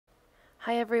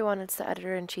Hi everyone, it's the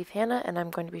Editor-in-Chief Hannah, and I'm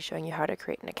going to be showing you how to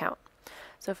create an account.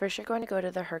 So first you're going to go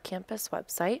to the Her Campus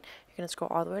website. You're going to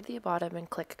scroll all the way to the bottom and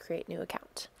click Create New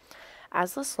Account.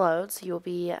 As this loads, you'll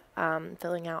be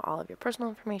filling out all of your personal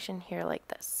information here like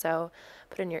this. So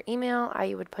put in your email.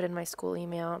 I would put in my school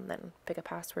email and then pick a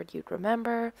password you'd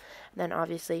remember. And then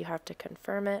obviously you have to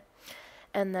confirm it.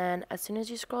 And then as soon as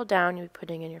you scroll down, you'll be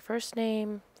putting in your first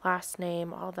name, last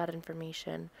name, all that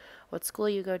information, what school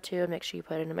you go to, make sure you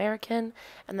put in American,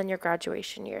 and then your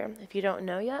graduation year. If you don't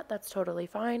know yet, that's totally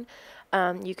fine.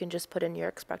 You can just put in your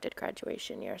expected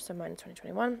graduation year, so mine is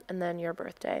 2021, and then your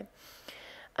birthday.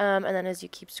 And then as you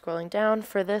keep scrolling down,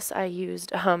 for this I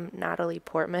used Natalie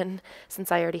Portman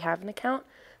since I already have an account.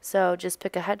 So just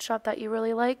pick a headshot that you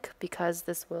really like because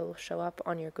this will show up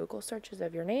on your Google searches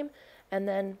of your name, and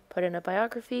then put in a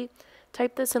biography.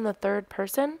 Type this in the third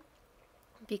person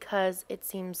because it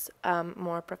seems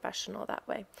more professional that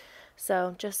way.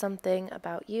 So just something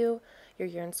about you, your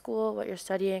year in school, what you're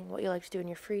studying, what you like to do in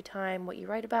your free time, what you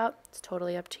write about. It's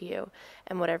totally up to you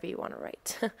and whatever you want to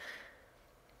write.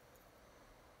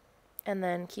 And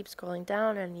then keep scrolling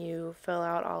down and you fill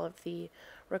out all of the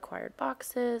required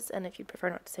boxes, and if you prefer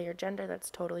not to say your gender, that's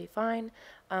totally fine.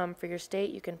 For your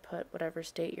state, you can put whatever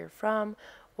state you're from,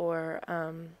 or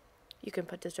you can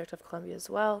put District of Columbia as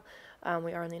well.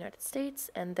 We are in the United States,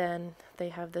 and then they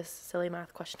have this silly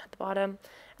math question at the bottom,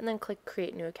 and then click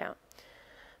Create New Account.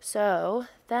 So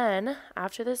then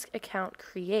after this account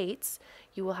creates,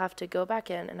 you will have to go back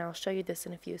in, and I'll show you this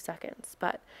in a few seconds,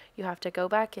 but you have to go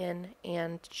back in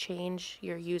and change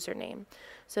your username.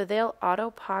 So they'll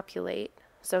auto-populate.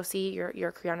 So see, your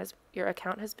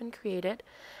account has been created,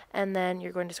 and then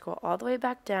you're going to scroll all the way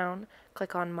back down,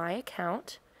 click on My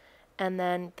Account, and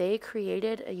then they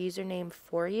created a username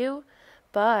for you,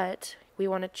 but we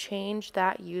want to change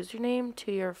that username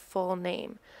to your full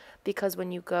name. Because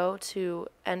when you go to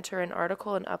enter an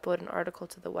article and upload an article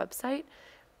to the website,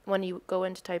 when you go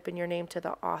in to type in your name to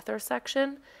the author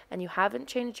section and you haven't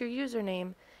changed your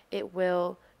username, it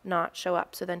will not show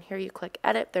up. So then here you click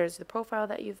edit, there's the profile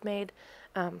that you've made.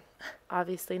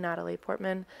 Obviously Natalie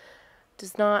Portman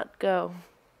does not go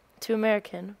to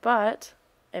American, but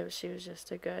she was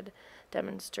just a good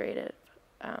demonstrative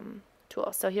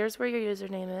tool. So here's where your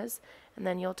username is, and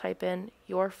then you'll type in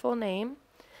your full name,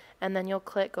 and then you'll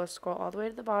scroll all the way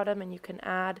to the bottom, and you can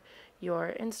add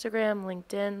your Instagram,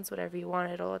 LinkedIn's, whatever you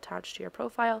want. It'll attach to your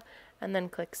profile, and then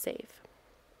click Save.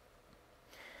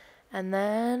 And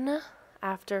then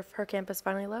after Her Campus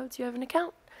finally loads, you have an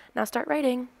account. Now start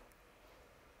writing.